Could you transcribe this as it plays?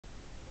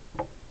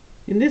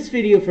In this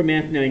video for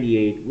Math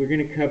 98, we're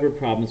going to cover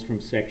problems from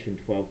section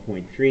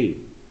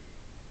 12.3.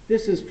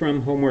 This is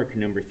from homework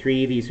number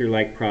 3. These are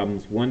like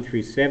problems 1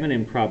 through 7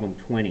 and problem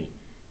 20.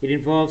 It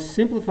involves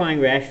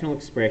simplifying rational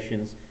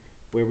expressions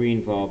where we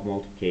involve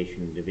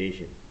multiplication and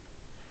division.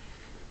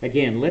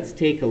 Again, let's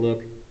take a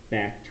look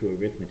back to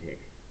arithmetic.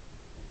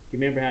 Do you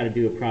remember how to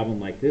do a problem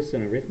like this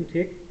in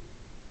arithmetic?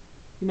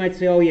 You might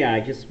say, oh yeah, I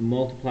just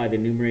multiply the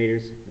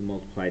numerators and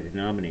multiply the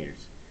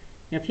denominators.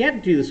 Now, if you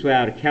had to do this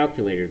without a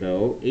calculator,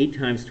 though, 8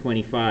 times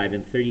 25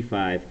 and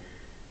 35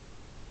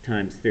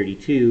 times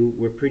 32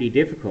 were pretty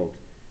difficult.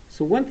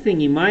 So one thing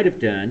you might have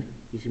done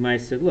is you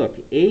might have said, look,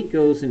 8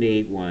 goes into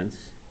 8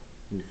 once,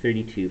 and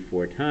 32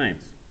 4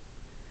 times.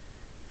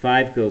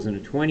 5 goes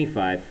into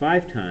 25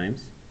 5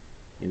 times,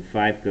 and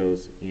 5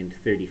 goes into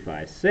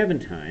 35 7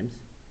 times.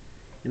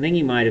 And then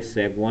you might have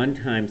said 1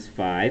 times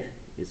 5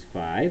 is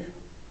 5,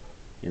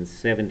 and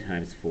 7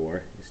 times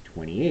 4 is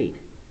 28,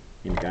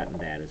 and gotten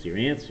that as your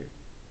answer.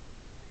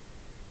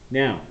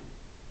 Now,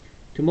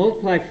 to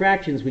multiply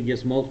fractions, we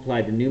just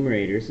multiply the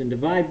numerators and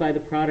divide by the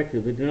product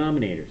of the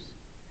denominators.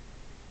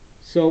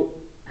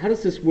 So, how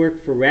does this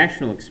work for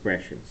rational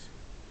expressions?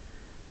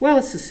 Well,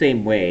 it's the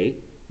same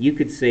way. You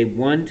could say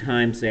 1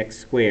 times x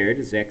squared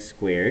is x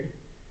squared,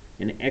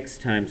 and x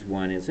times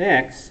 1 is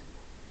x.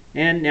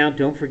 And now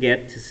don't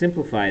forget to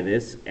simplify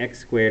this. X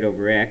squared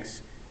over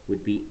x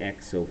would be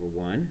x over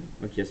 1,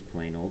 or just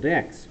plain old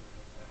x.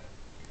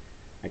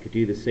 I could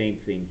do the same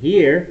thing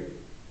here.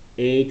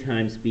 A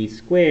times b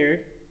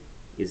squared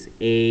is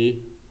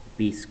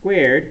ab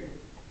squared,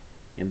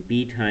 and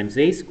b times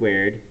a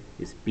squared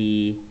is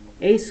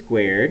ba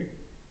squared.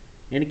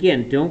 And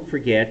again, don't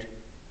forget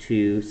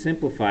to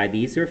simplify.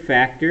 These are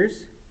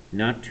factors,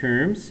 not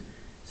terms.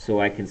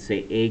 So I can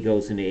say a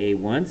goes into a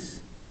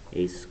once,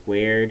 a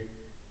squared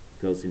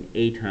goes in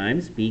a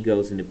times, b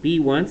goes into b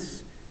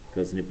once,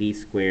 goes into b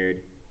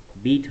squared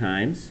b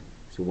times.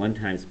 So 1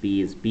 times b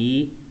is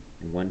b,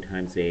 and 1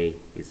 times a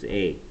is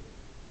a.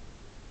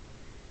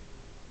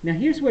 Now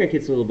here's where it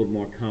gets a little bit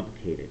more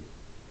complicated.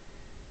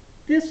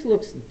 This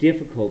looks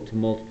difficult to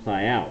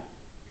multiply out.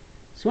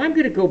 So I'm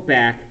going to go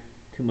back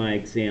to my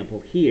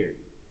example here.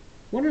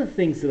 One of the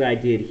things that I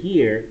did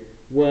here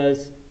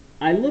was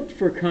I looked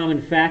for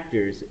common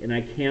factors and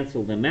I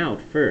canceled them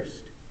out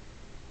first.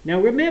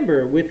 Now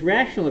remember, with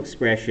rational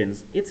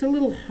expressions, it's a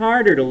little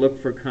harder to look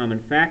for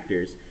common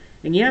factors,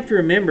 and you have to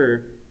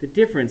remember the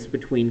difference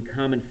between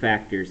common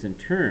factors and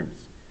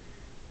terms.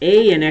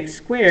 A and x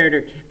squared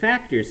are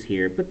factors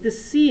here, but the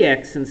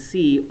cx and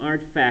c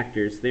aren't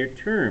factors, they're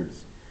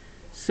terms.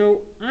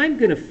 So I'm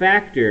going to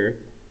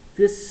factor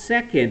this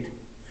second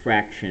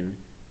fraction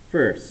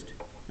first.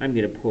 I'm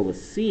going to pull a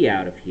c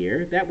out of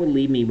here. That would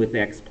leave me with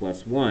x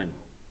plus 1.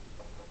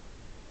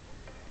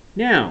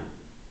 Now,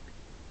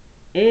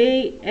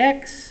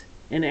 ax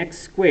and x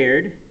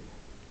squared,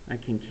 I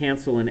can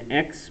cancel an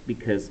x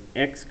because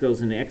x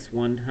goes into x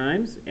 1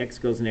 times, x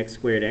goes into x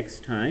squared x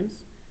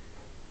times.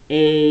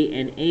 A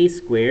and a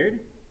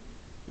squared,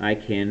 I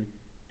can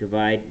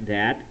divide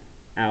that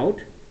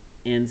out,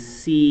 and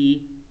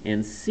c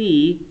and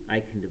c, I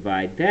can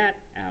divide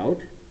that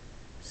out.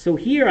 So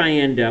here I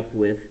end up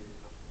with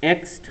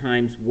x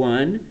times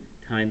 1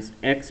 times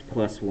x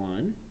plus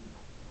 1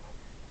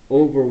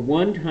 over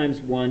 1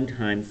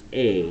 times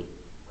a,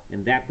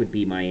 and that would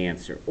be my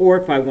answer.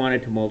 Or if I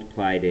wanted to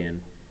multiply it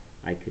in,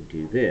 I could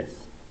do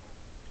this.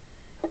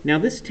 Now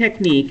this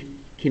technique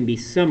can be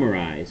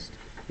summarized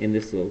in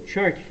this little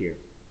chart here.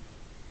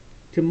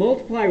 To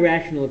multiply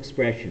rational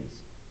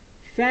expressions,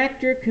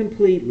 factor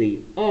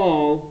completely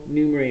all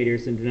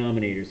numerators and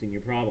denominators in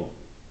your problem.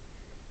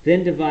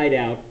 Then divide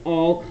out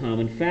all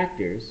common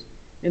factors,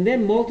 and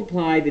then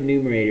multiply the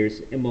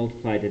numerators and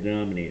multiply the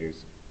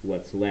denominators.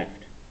 What's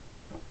left?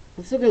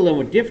 Let's look at a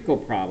little more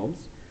difficult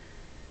problems.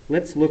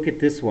 Let's look at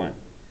this one.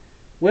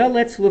 Well,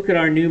 let's look at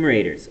our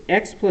numerators.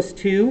 X plus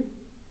 2,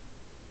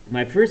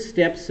 my first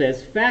step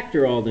says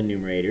factor all the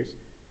numerators.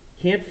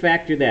 Can't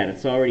factor that,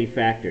 it's already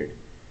factored.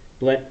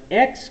 But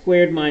x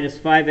squared minus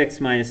 5x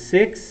minus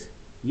 6,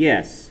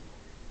 yes,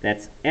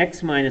 that's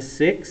x minus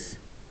 6,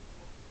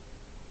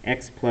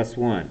 x plus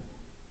 1.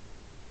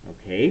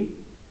 Okay?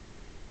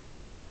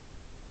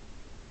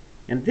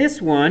 And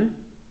this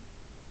one,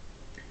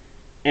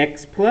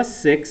 x plus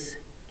 6,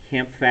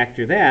 can't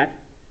factor that.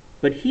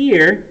 But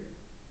here,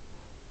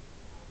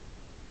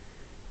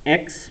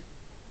 x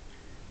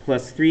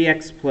plus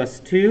 3x plus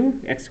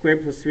 2, x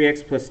squared plus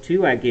 3x plus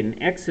 2, I get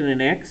an x and an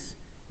x,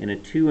 and a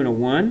 2 and a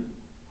 1,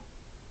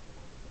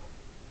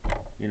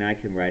 and I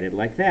can write it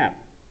like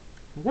that.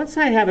 Once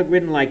I have it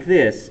written like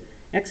this,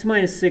 x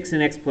minus 6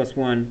 and x plus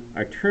 1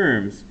 are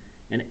terms,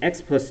 and x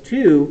plus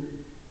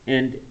 2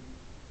 and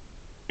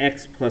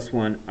x plus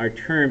 1 are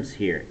terms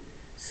here.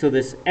 So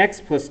this x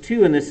plus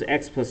 2 and this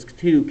x plus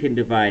 2 can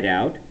divide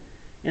out,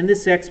 and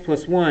this x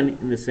plus 1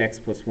 and this x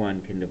plus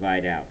 1 can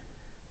divide out.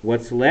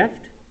 What's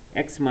left?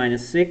 X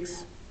minus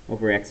 6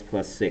 over x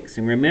plus 6.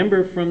 And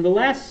remember from the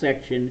last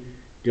section,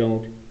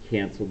 don't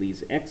cancel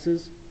these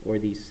x's or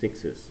these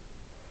 6's.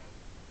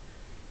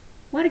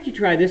 Why don't you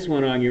try this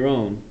one on your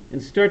own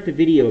and start the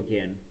video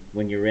again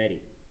when you're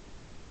ready.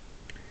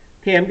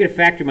 Okay, I'm going to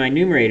factor my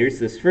numerators.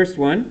 This first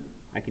one,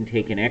 I can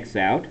take an x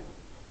out.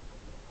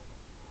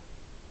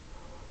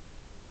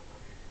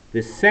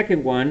 This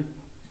second one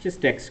is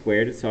just x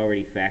squared. It's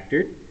already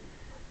factored.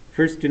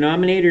 First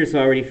denominator is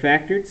already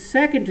factored.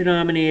 Second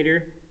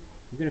denominator,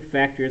 I'm going to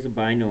factor as a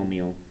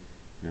binomial.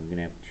 And I'm going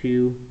to have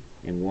 2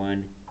 and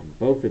 1, and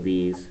both of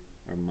these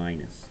are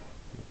minus.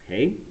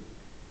 Okay?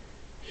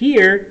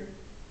 Here,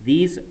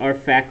 these are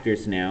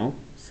factors now,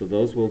 so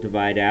those will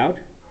divide out.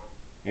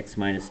 X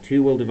minus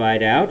 2 will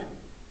divide out.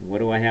 And what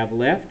do I have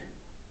left?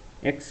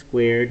 X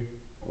squared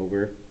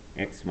over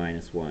x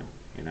minus 1.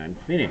 And I'm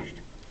finished.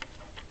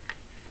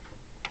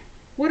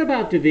 What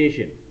about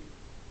division?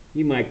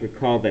 You might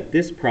recall that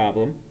this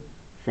problem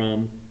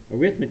from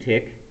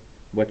arithmetic,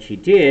 what you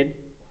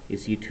did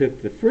is you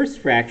took the first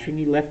fraction,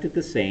 you left it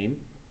the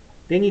same,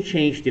 then you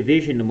changed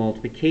division to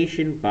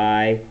multiplication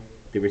by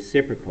the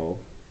reciprocal.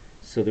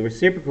 So the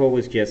reciprocal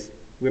was just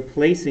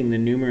replacing the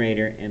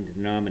numerator and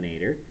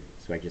denominator.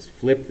 So I just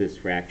flipped this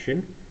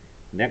fraction.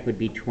 And that would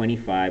be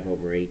 25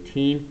 over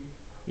 18.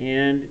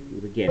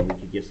 And again, we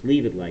could just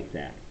leave it like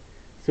that.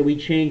 So we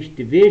changed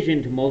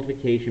division to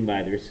multiplication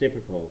by the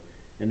reciprocal,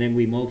 and then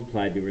we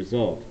multiplied the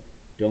result.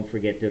 Don't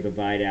forget to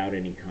divide out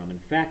any common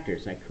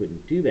factors. I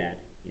couldn't do that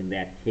in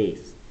that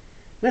case.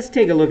 Let's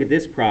take a look at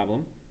this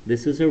problem.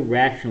 This is a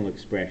rational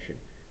expression.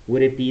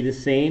 Would it be the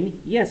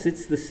same? Yes,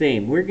 it's the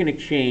same. We're going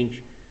to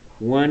change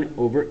 1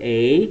 over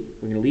a. We're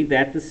going to leave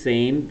that the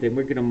same. Then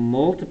we're going to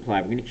multiply.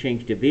 We're going to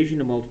change division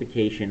to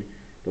multiplication,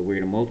 but we're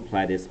going to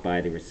multiply this by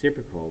the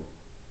reciprocal.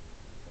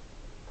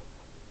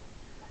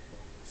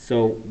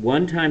 So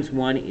 1 times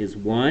 1 is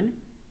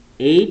 1.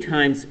 A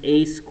times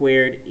a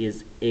squared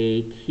is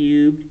a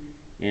cubed,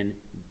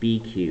 and b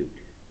cubed.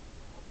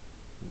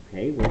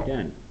 Okay, we're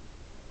done.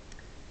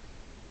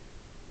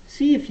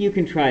 See if you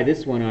can try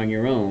this one on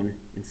your own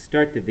and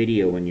start the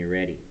video when you're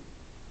ready.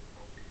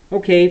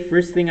 Okay,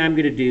 first thing I'm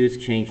going to do is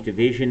change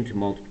division to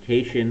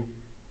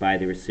multiplication by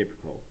the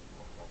reciprocal.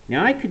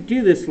 Now I could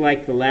do this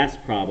like the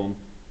last problem,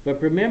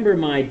 but remember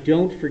my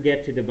don't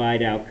forget to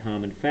divide out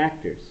common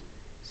factors.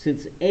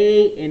 Since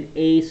a and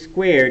a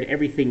squared,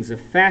 everything's a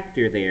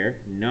factor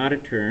there, not a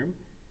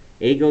term.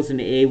 A goes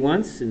into a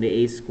once, into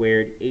a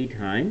squared a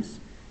times.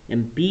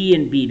 And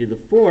b to the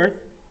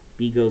fourth,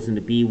 b goes into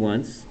b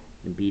once,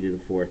 and b to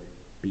the fourth,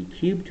 b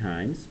cubed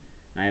times.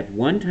 I have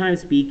 1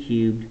 times b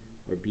cubed,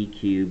 or b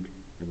cubed,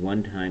 and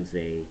 1 times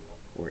a,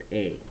 or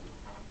a.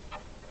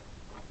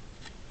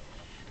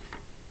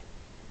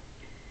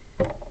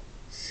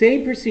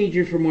 Same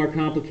procedure for more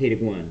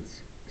complicated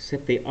ones,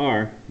 except they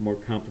are more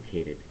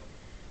complicated.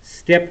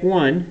 Step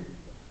 1,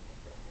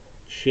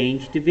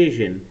 change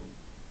division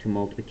to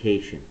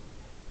multiplication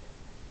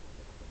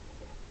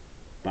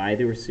by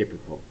the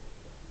reciprocal.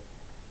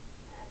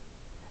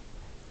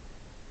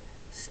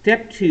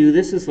 Step 2,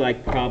 this is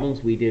like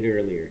problems we did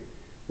earlier.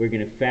 We're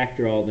going to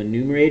factor all the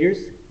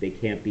numerators. They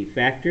can't be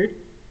factored.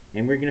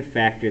 And we're going to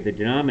factor the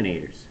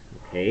denominators.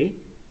 Okay?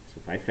 So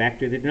if I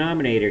factor the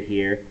denominator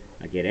here,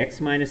 I get x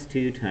minus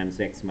 2 times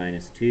x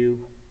minus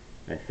 2.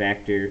 If I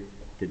factor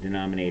the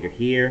denominator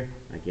here,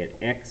 I get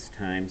x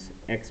times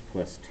x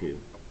plus 2.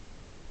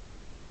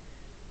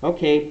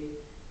 Okay,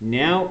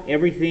 now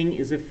everything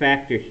is a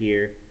factor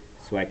here,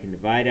 so I can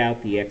divide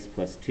out the x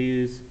plus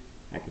 2's,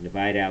 I can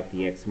divide out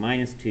the x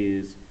minus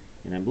 2's,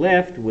 and I'm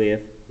left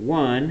with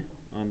 1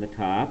 on the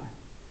top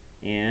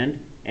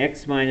and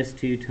x minus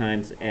 2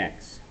 times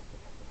x.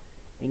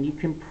 And you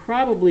can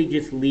probably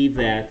just leave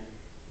that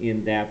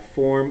in that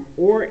form,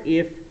 or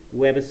if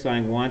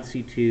WebAssign wants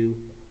you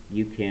to,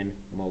 you can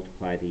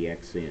multiply the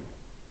x in.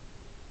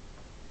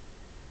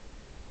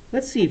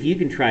 Let's see if you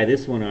can try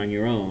this one on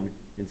your own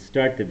and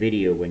start the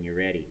video when you're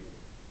ready.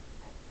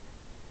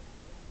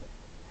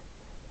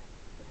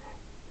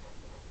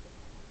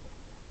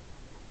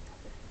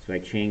 So I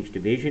change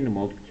division to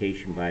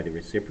multiplication by the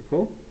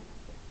reciprocal.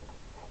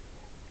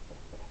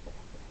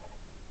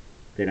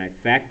 Then I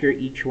factor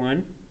each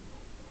one.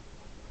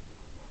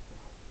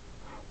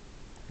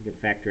 I'm going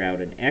to factor out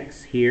an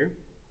x here.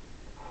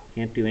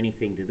 Can't do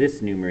anything to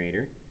this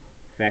numerator.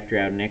 Factor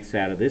out an x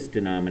out of this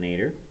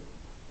denominator.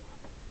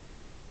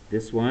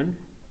 This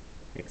one,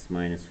 x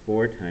minus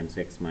 4 times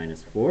x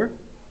minus 4.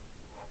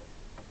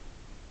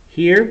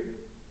 Here,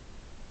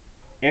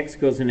 x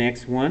goes in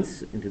x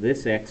once, into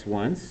this x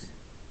once.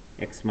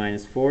 X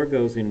minus 4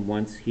 goes in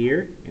once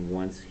here and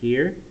once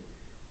here.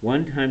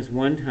 1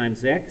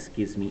 times x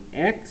gives me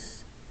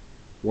x.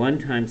 1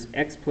 times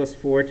x plus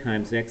 4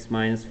 times x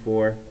minus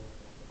 4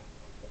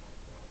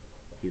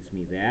 gives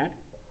me that.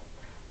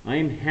 I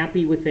am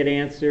happy with that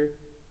answer,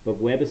 but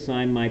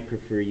WebAssign might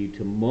prefer you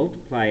to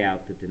multiply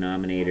out the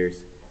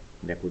denominators,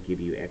 and that will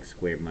give you x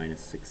squared minus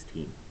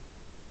 16.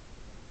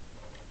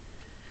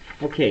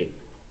 Okay,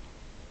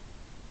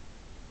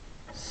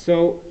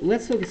 so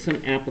let's look at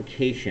some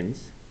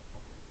applications.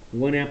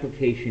 One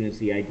application is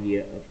the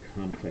idea of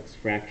complex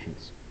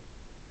fractions.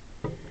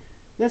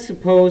 Let's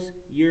suppose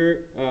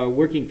you're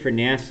working for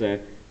NASA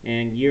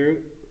and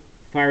you're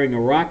firing a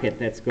rocket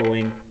that's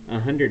going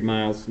 100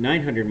 miles,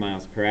 900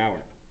 miles per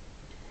hour.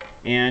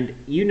 And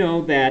you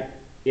know that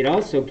it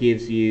also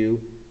gives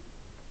you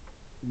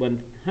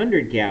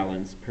 100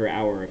 gallons per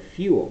hour of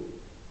fuel.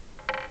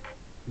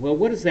 Well,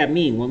 what does that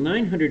mean? Well,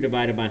 900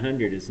 divided by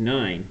 100 is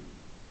 9.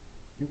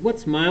 And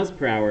what's miles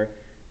per hour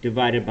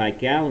divided by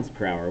gallons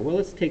per hour? Well,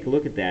 let's take a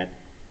look at that.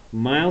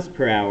 Miles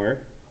per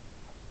hour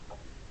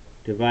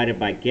divided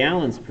by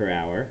gallons per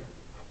hour.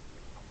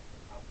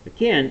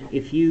 Again,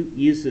 if you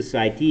use this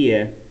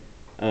idea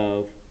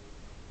of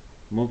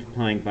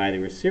multiplying by the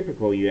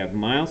reciprocal, you have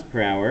miles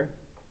per hour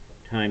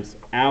times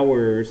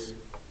hours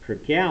per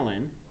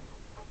gallon,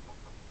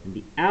 and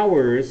the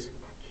hours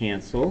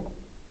cancel,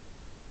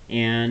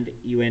 and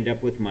you end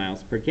up with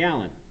miles per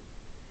gallon.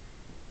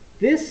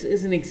 This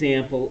is an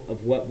example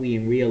of what we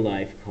in real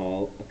life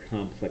call a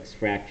complex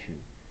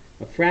fraction.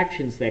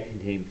 Fractions that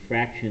contain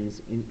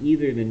fractions in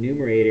either the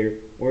numerator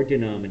or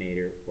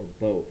denominator or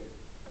both.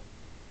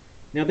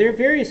 Now there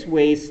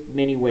are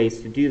many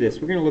ways to do this.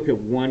 We're going to look at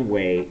one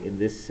way in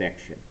this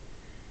section.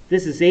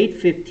 This is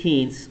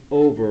 8/15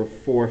 over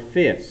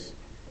 4/5.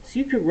 So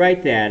you could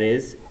write that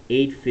as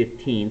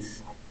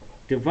 8/15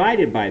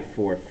 divided by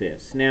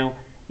 4/5. Now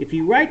if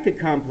you write the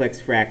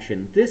complex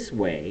fraction this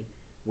way,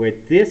 where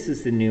this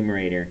is the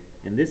numerator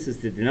and this is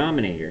the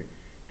denominator,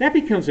 that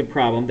becomes a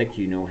problem that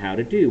you know how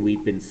to do.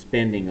 We've been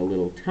spending a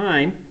little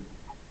time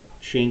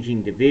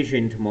changing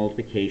division to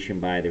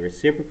multiplication by the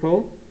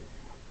reciprocal,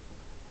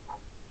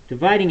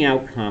 dividing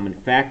out common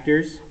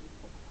factors,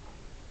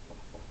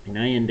 and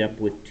I end up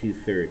with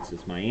 2/3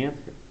 as my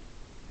answer.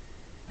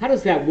 How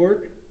does that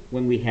work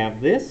when we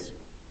have this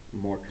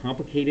more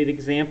complicated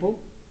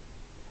example?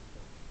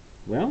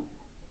 Well,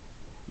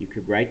 you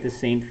could write the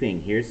same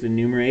thing. Here's the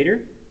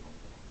numerator.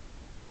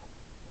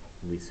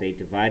 We say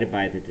divided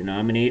by the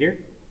denominator.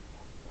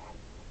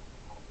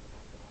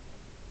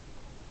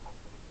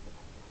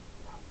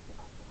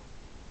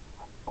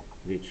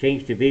 We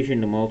change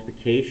division to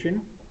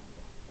multiplication.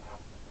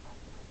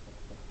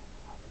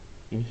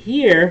 And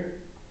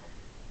here,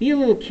 be a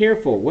little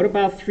careful. What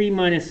about 3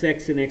 minus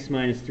x and x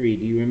minus 3?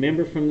 Do you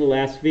remember from the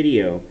last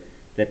video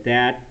that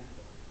that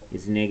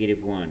is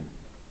 -1?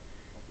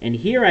 And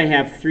here I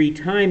have 3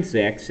 times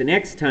x and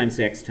x times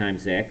x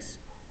times x.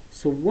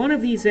 So one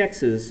of these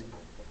x's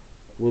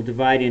will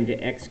divide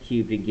into x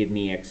cubed and give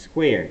me x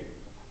squared.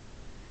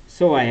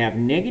 So I have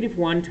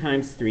 -1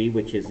 times 3,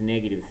 which is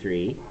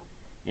 -3,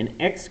 and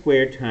x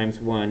squared times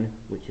 1,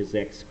 which is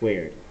x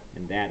squared.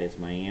 And that is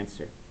my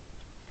answer.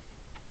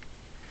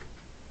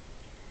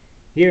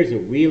 Here's a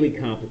really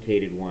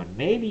complicated one.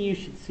 Maybe you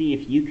should see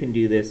if you can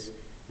do this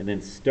and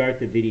then start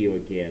the video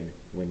again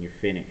when you're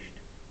finished.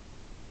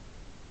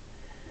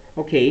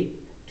 Okay,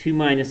 2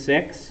 minus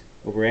x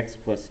over x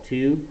plus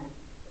 2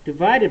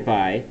 divided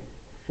by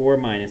 4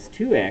 minus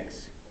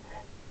 2x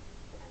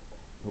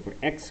over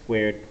x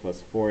squared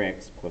plus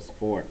 4x plus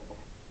 4.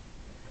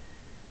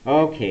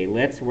 Okay,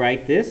 let's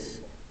write this.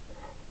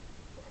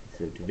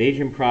 It's a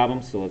division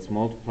problem, so let's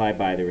multiply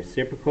by the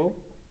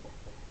reciprocal.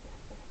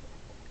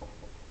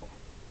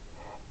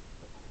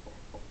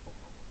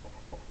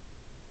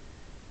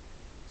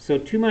 So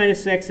 2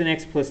 minus x and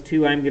x plus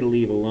 2 I'm going to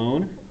leave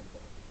alone.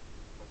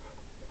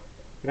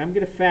 But I'm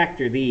going to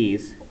factor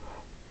these.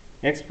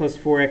 X plus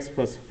 4x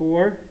plus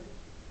 4.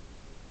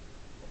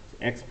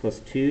 X plus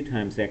 2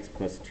 times x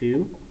plus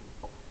 2.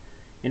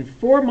 And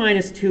 4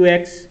 minus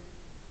 2x,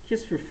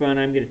 just for fun,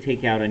 I'm going to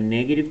take out a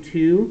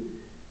 -2.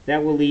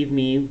 That will leave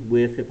me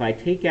with, if I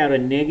take out a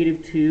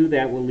 -2,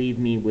 that will leave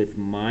me with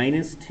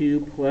 -2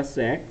 plus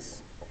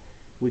x,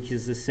 which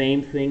is the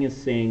same thing as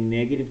saying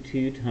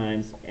 -2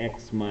 times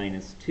x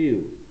minus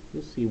 2.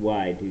 You'll see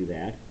why I do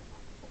that.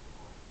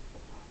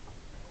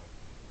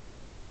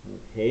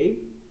 Okay,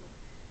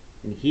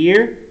 and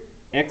here,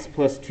 x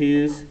plus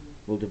 2's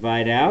will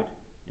divide out,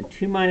 and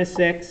 2 minus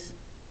x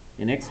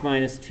and x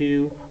minus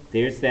 2,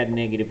 there's that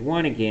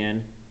 -1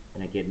 again,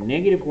 and I get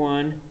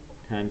 -1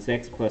 times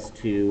x plus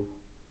 2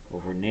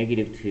 over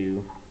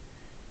 -2.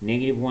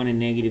 -1 and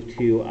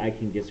 -2, I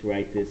can just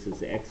write this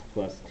as x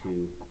plus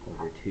 2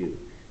 over 2.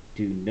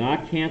 Do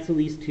not cancel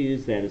these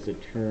 2's. That is a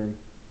term,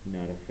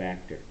 not a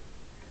factor.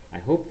 I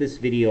hope this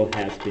video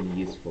has been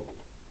useful.